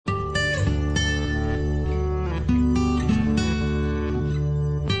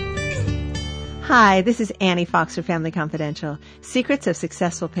Hi, this is Annie Fox for Family Confidential, Secrets of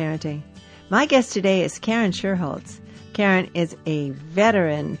Successful Parenting. My guest today is Karen Sherholtz. Karen is a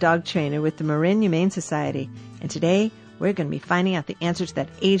veteran dog trainer with the Marin Humane Society, and today we're going to be finding out the answer to that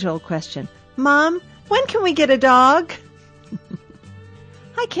age-old question, Mom, when can we get a dog?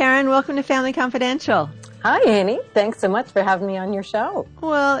 Hi, Karen. Welcome to Family Confidential. Hi, Annie. Thanks so much for having me on your show.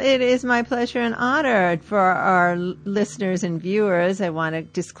 Well, it is my pleasure and honor. For our listeners and viewers, I want to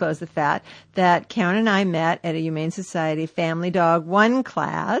disclose the fact that Karen and I met at a Humane Society Family Dog 1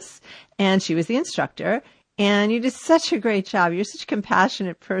 class, and she was the instructor. And you did such a great job. You're such a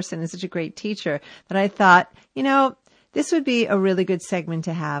compassionate person and such a great teacher that I thought, this would be a really good segment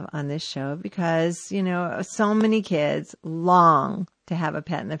to have on this show because, so many kids long to have a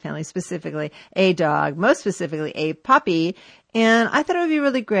pet in the family, specifically a dog, most specifically a puppy. And I thought it would be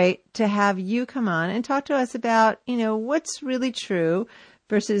really great to have you come on and talk to us about, what's really true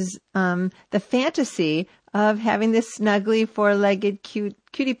versus the fantasy of having this snuggly, four-legged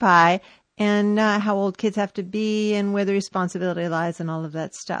cutie pie and how old kids have to be and where the responsibility lies and all of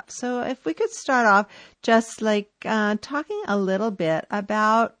that stuff. So if we could start off just talking a little bit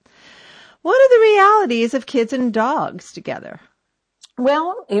about what are the realities of kids and dogs together?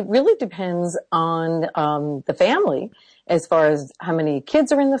 Well, it really depends on the family as far as how many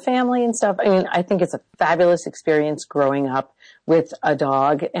kids are in the family and stuff. I mean, I think it's a fabulous experience growing up with a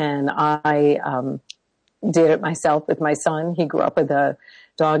dog, and I did it myself with my son. He grew up with a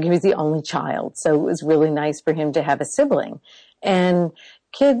dog. He was the only child, so it was really nice for him to have a sibling. And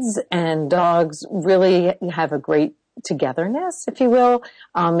kids and dogs really have a great togetherness, if you will.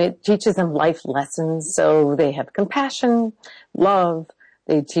 It teaches them life lessons, so they have compassion, love.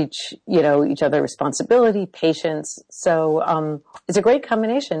 They teach, each other responsibility, patience. So it's a great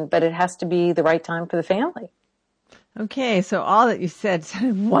combination, but it has to be the right time for the family. Okay, so all that you said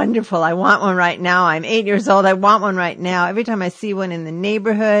sounded wonderful. I want one right now. I'm 8 years old. I want one right now. Every time I see one in the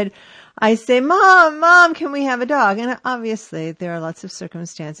neighborhood, I say, Mom, can we have a dog? And obviously there are lots of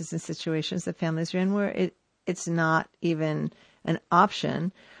circumstances and situations that families are in where it's not even an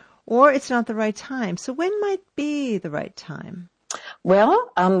option or it's not the right time. So when might be the right time?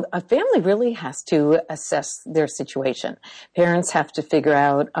 Well, a family really has to assess their situation. Parents have to figure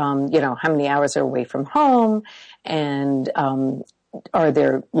out, how many hours are away from home and, are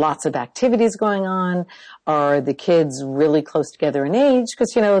there lots of activities going on? Are the kids really close together in age?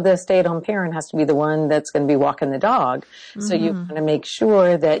 Because, the stay-at-home parent has to be the one that's going to be walking the dog. Mm-hmm. So you want to make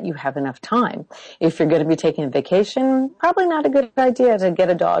sure that you have enough time. If you're going to be taking a vacation, probably not a good idea to get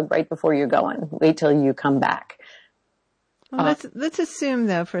a dog right before you're going. Wait till you come back. Well, let's assume,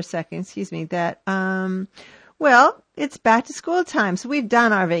 though, for a second, that, it's back to school time. So we've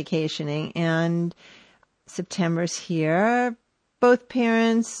done our vacationing, and September's here. Both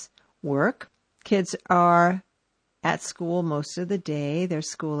parents work. Kids are at school most of the day. They're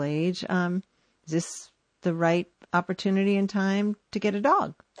school age. Is this the right opportunity and time to get a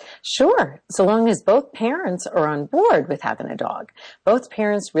dog? Sure, so long as both parents are on board with having a dog. Both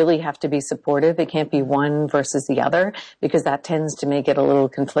parents really have to be supportive. It can't be one versus the other because that tends to make it a little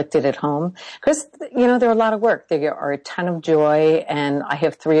conflicted at home. Because, they're a lot of work. There are a ton of joy, and I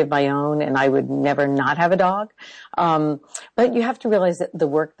have 3 of my own, and I would never not have a dog. But you have to realize that the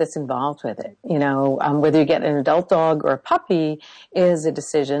work that's involved with it, whether you get an adult dog or a puppy is a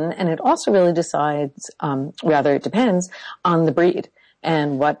decision, and it also really it depends on the breed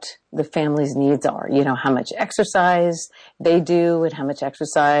and what the family's needs are. How much exercise they do and how much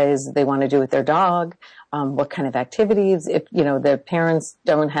exercise they want to do with their dog, what kind of activities. If, the parents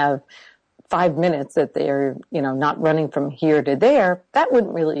don't have 5 minutes that they're, not running from here to there, that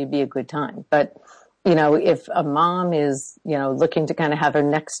wouldn't really be a good time. But, if a mom is, looking to kind of have her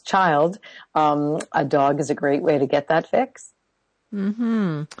next child, a dog is a great way to get that fix.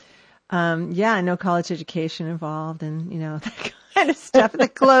 Mm-hmm. No college education involved and, that kind of stuff, the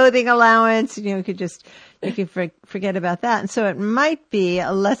clothing allowance, you could forget about that. And so it might be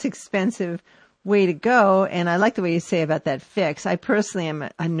a less expensive way to go. And I like the way you say about that fix. I personally am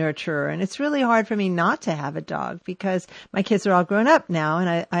a nurturer, and it's really hard for me not to have a dog because my kids are all grown up now.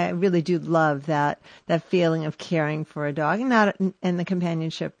 And I really do love that feeling of caring for a dog and the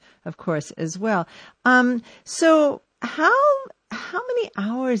companionship, of course, as well. So how many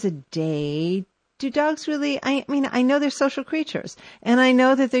hours a day do dogs really, I know they're social creatures, and I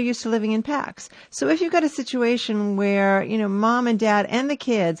know that they're used to living in packs. So if you've got a situation where, mom and dad and the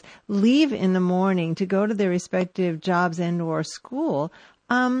kids leave in the morning to go to their respective jobs and or school,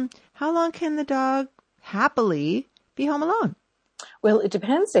 how long can the dog happily be home alone? Well, it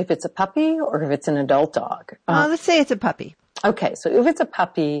depends if it's a puppy or if it's an adult dog. Let's say it's a puppy. Okay, so if it's a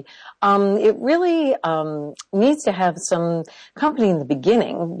puppy, it really needs to have some company in the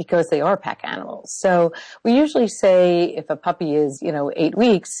beginning because they are pack animals. So we usually say if a puppy is, 8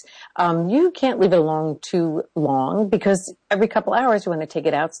 weeks, you can't leave it alone too long because every couple hours you want to take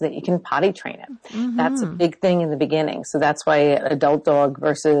it out so that you can potty train it. Mm-hmm. That's a big thing in the beginning. So that's why an adult dog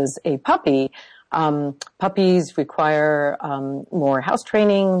versus a puppy. Puppies require more house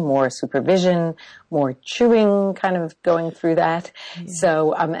training, more supervision, more chewing, kind of going through that. Yeah.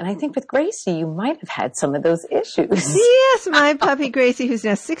 So, and I think with Gracie, you might have had some of those issues. Yes, my puppy Gracie, who's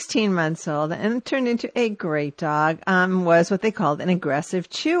now 16 months old and turned into a great dog, was what they called an aggressive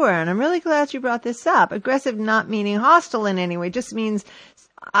chewer. And I'm really glad you brought this up. Aggressive not meaning hostile in any way, just means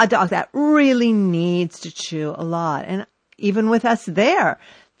a dog that really needs to chew a lot. And even with us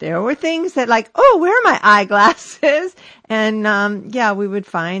there were things that like, oh, where are my eyeglasses? And, we would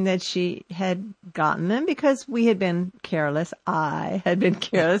find that she had gotten them because we had been careless. I had been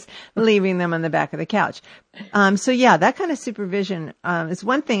careless, leaving them on the back of the couch. That kind of supervision, is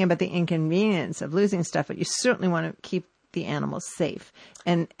one thing about the inconvenience of losing stuff, but you certainly want to keep the animals safe.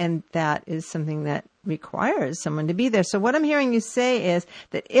 And that is something that requires someone to be there. So what I'm hearing you say is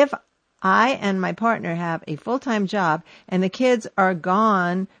that if I and my partner have a full-time job and the kids are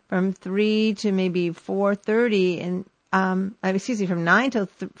gone from 3 to maybe 4:30 and, from 9 till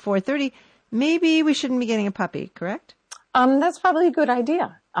 4:30, maybe we shouldn't be getting a puppy, correct? That's probably a good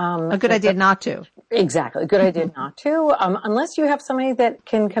idea. A good idea not to. Exactly. A good idea not to, unless you have somebody that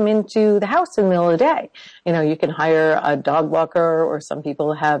can come into the house in the middle of the day. You can hire a dog walker, or some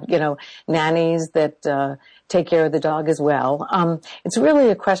people have, nannies that, take care of the dog as well. It's really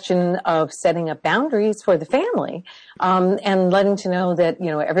a question of setting up boundaries for the family, and letting to know that,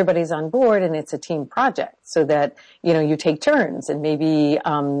 everybody's on board and it's a team project so that, you take turns and maybe,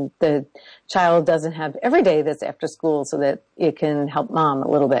 the child doesn't have every day that's after school so that it can help mom a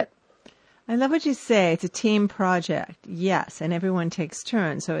little bit. I love what you say. It's a team project. Yes. And everyone takes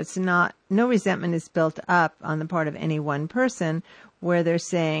turns. So it's no resentment is built up on the part of any one person where they're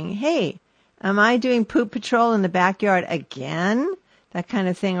saying, hey, am I doing poop patrol in the backyard again? That kind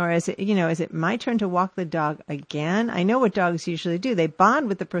of thing. Or is it my turn to walk the dog again? I know what dogs usually do. They bond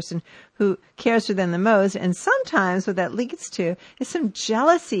with the person who cares for them the most. And sometimes what that leads to is some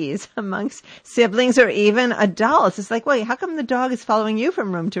jealousies amongst siblings or even adults. It's like, wait, how come the dog is following you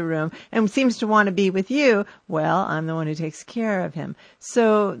from room to room and seems to want to be with you? Well, I'm the one who takes care of him.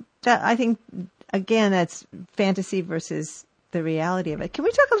 So that, I think, again, that's fantasy versus the reality of it. Can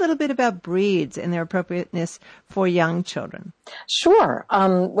we talk a little bit about breeds and their appropriateness for young children? Sure.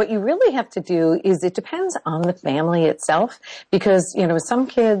 What you really have to do is it depends on the family itself because, some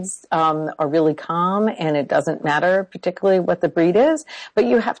kids are really calm and it doesn't matter particularly what the breed is, but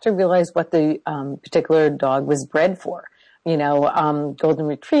you have to realize what the particular dog was bred for. Golden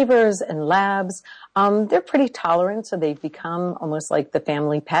retrievers and labs, they're pretty tolerant, so they've become almost like the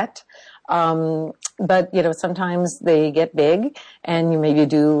family pet. But, sometimes they get big and you maybe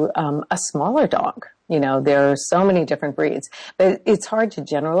do, a smaller dog. There are so many different breeds, but it's hard to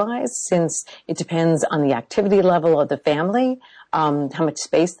generalize since it depends on the activity level of the family, how much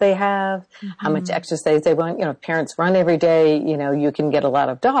space they have, how much exercise they want. If parents run every day, you can get a lot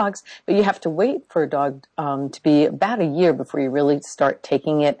of dogs, but you have to wait for a dog, to be about a year before you really start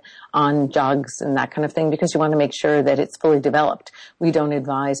taking it on jogs and that kind of thing because you want to make sure that it's fully developed. We don't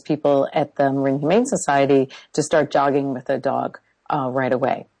advise people at the Marine Humane Society to start jogging with a dog, right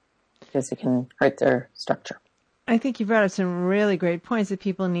away, because it can hurt their structure. I think you brought up some really great points that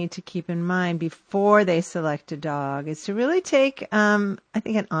people need to keep in mind before they select a dog. Is to really take, I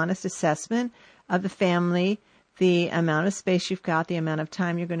think, an honest assessment of the family, the amount of space you've got, the amount of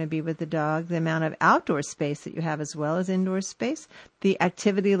time you're going to be with the dog, the amount of outdoor space that you have as well as indoor space, the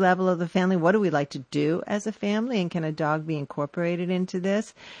activity level of the family. What do we like to do as a family, and can a dog be incorporated into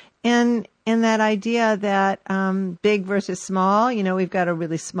this? And that idea that big versus small, we've got a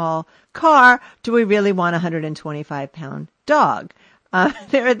really small car. Do we really want a 125-pound dog?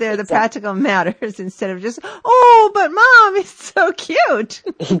 They're the practical matters instead of just, oh, but mom, it's so cute.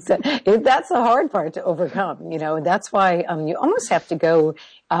 Exactly. That's the hard part to overcome, and that's why you almost have to go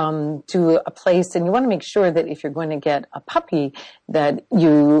to a place, and you want to make sure that if you're going to get a puppy, that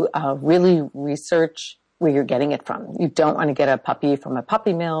you really research where you're getting it from. You don't want to get a puppy from a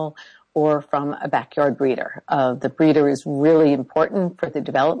puppy mill or from a backyard breeder. The breeder is really important for the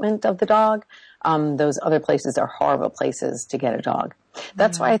development of the dog. Those other places are horrible places to get a dog.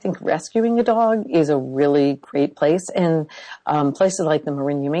 That's why I think rescuing a dog is a really great place. And places like the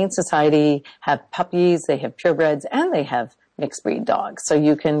Marine Humane Society have puppies, they have purebreds, and they have mixed breed dogs. So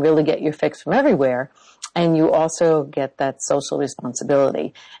you can really get your fix from everywhere. And you also get that social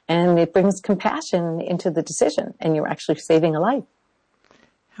responsibility. And it brings compassion into the decision, and you're actually saving a life.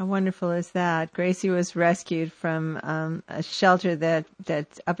 How wonderful is that? Gracie was rescued from a shelter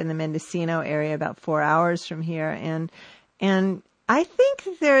that's up in the Mendocino area, about 4 hours from here. And I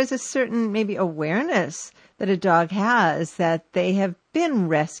think there is a certain maybe awareness that a dog has that they have been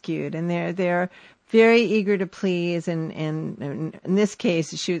rescued, and they're very eager to please, and in this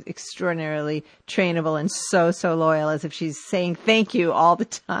case, she was extraordinarily trainable and so loyal, as if she's saying thank you all the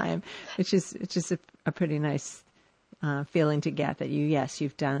time, which is a pretty nice feeling to get, that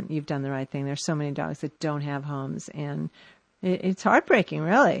you've done the right thing. There's so many dogs that don't have homes, and it's heartbreaking,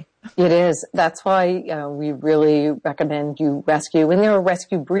 really. It is. That's why we really recommend you rescue. And there are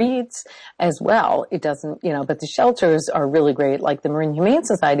rescue breeds as well. It doesn't, but the shelters are really great. Like the Marin Humane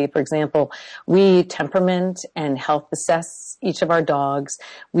Society, for example, we temperament and health assess each of our dogs.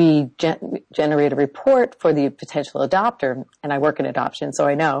 We generate a report for the potential adopter. And I work in adoption, so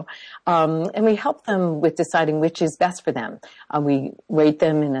I know. And we help them with deciding which is best for them. We rate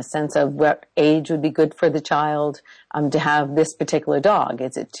them in a sense of what age would be good for the child to have this particular dog.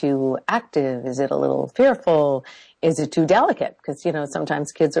 Is it too active? Is it a little fearful? Is it too delicate? Because,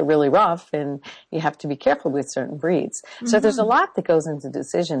 sometimes kids are really rough and you have to be careful with certain breeds. Mm-hmm. So there's a lot that goes into the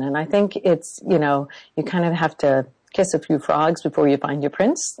decision. And I think it's, you kind of have to kiss a few frogs before you find your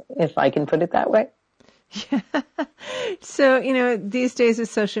prince, if I can put it that way. Yeah. So, these days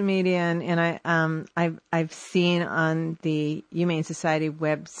with social media and I've seen on the Humane Society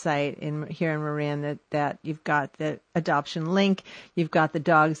website here in Marin that you've got the adoption link, you've got the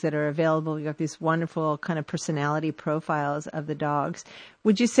dogs that are available, you've got these wonderful kind of personality profiles of the dogs.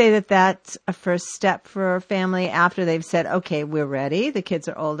 Would you say that that's a first step for a family after they've said, okay, we're ready, the kids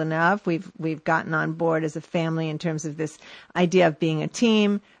are old enough, we've gotten on board as a family in terms of this idea of being a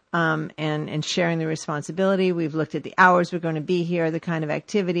team? And sharing the responsibility. We've looked at the hours we're going to be here, the kind of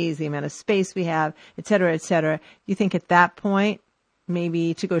activities, the amount of space we have, et cetera, et cetera. You think at that point,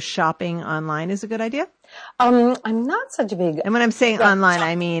 maybe to go shopping online is a good idea? I'm not such a big... And when I'm saying online,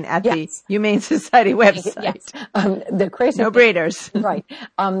 I mean at the Humane Society website. Yes. The crazy... No breeders. Right.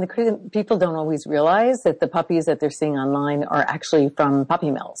 The crazy people don't always realize that the puppies that they're seeing online are actually from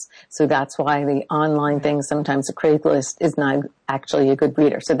puppy mills. So that's why the online thing, sometimes the Craigslist is not actually a good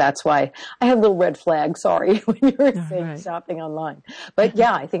breeder. So that's why I have a little red flag, sorry, when you were saying shopping online. But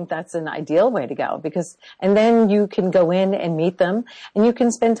yeah, I think that's an ideal way to go and then you can go in and meet them and you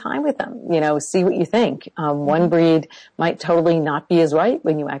can spend time with them, see what you think. One breed might totally not be as right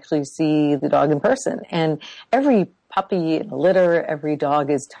when you actually see the dog in person. And every puppy in a litter, every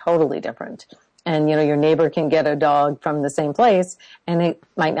dog is totally different. And, your neighbor can get a dog from the same place and it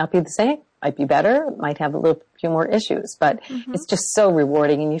might not be the same, might be better, might have a few more issues, but it's just so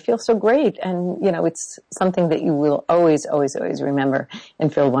rewarding and you feel so great. And, it's something that you will always, always, always remember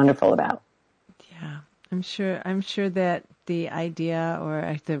and feel wonderful about. Yeah, I'm sure that the idea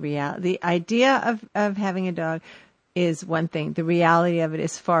or the idea of having a dog is one thing. The reality of it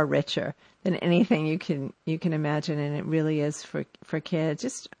is far richer than anything you can imagine, and it really is for kids.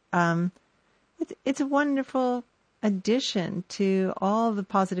 Just it's a wonderful addition to all the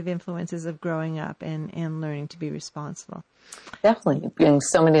positive influences of growing up and learning to be responsible. Definitely, bringing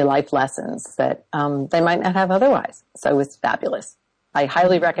so many life lessons that they might not have otherwise. So it's fabulous. I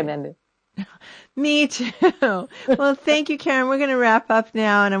highly recommend it. Me too. Well, thank you, Karen. We're going to wrap up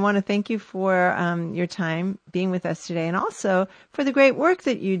now, and I want to thank you for your time being with us today, and also for the great work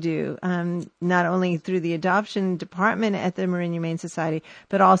that you do, not only through the adoption department at the Marin Humane Society,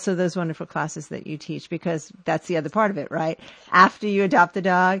 but also those wonderful classes that you teach, because that's the other part of it, right? After you adopt the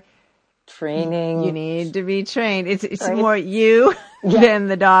dog, training. You need to be trained. It's right. More you than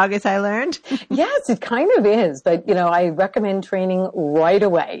the dog, as I learned. Yes, it kind of is. But, I recommend training right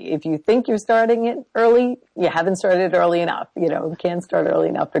away. If you think you're starting it early, you haven't started early enough. You can't start early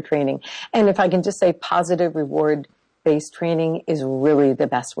enough for training. And if I can just say, positive reward-based training is really the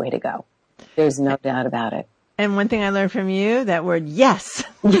best way to go. There's no doubt about it. And one thing I learned from you, that word yes,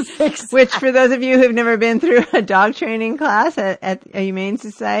 which for those of you who've never been through a dog training class at a Humane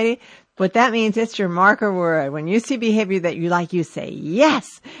Society, what that means, it's your marker word. When you see behavior that you like, you say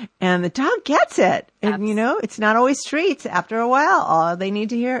yes. And the dog gets it. And, it's not always treats. After a while, all they need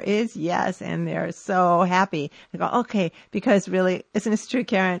to hear is yes. And they're so happy. They go, okay, because really, isn't it true,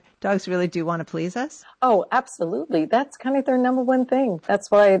 Karen? Dogs really do want to please us. Oh, absolutely. That's kind of their number one thing.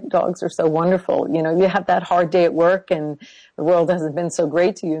 That's why dogs are so wonderful. You have that hard day at work and the world hasn't been so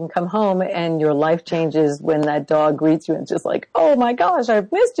great to you, and come home and your life changes when that dog greets you and just like, oh my gosh,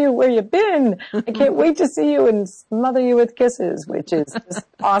 I've missed you. Where you been? I can't wait to see you and smother you with kisses, which is just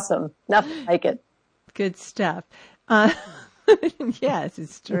awesome. Nothing like it. Good stuff. Yes,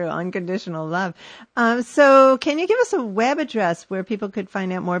 it's true. Unconditional love. So can you give us a web address where people could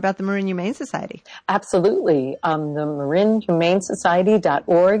find out more about the Marin Humane Society? Absolutely. The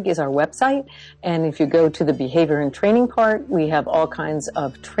MarinHumaneSociety.org is our website. And if you go to the behavior and training part, we have all kinds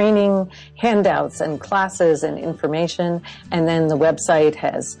of training, handouts and classes and information. And then the website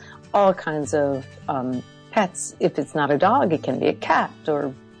has all kinds of pets. If it's not a dog, it can be a cat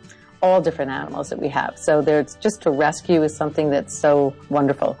or all different animals that we have. So there's just to rescue is something that's so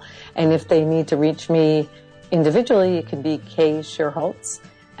wonderful. And if they need to reach me individually, it can be Kay Sherholtz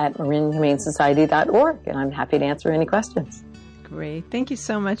at MarinHumaneSociety.org, and I'm happy to answer any questions. Great. Thank you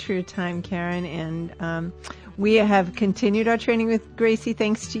so much for your time, Karen. And we have continued our training with Gracie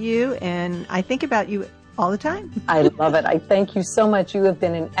thanks to you, and I think about you all the time. I love it. I thank you so much. You have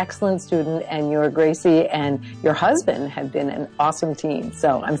been an excellent student, and your Gracie and your husband have been an awesome team.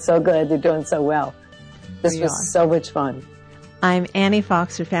 So I'm so glad they're doing so well. This was so much fun. I'm Annie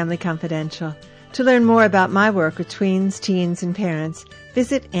Fox for Family Confidential. To learn more about my work with tweens, teens, and parents,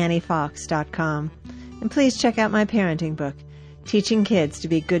 visit AnnieFox.com. And please check out my parenting book, Teaching Kids to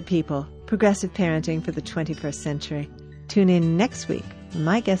Be Good People, Progressive Parenting for the 21st Century. Tune in next week.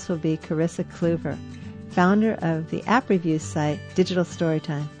 My guest will be Carissa Kluver, founder of the app review site Digital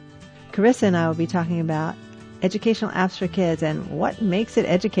Storytime. Carissa and I will be talking about educational apps for kids and what makes it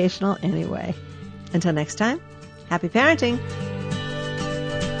educational anyway. Until next time, happy parenting!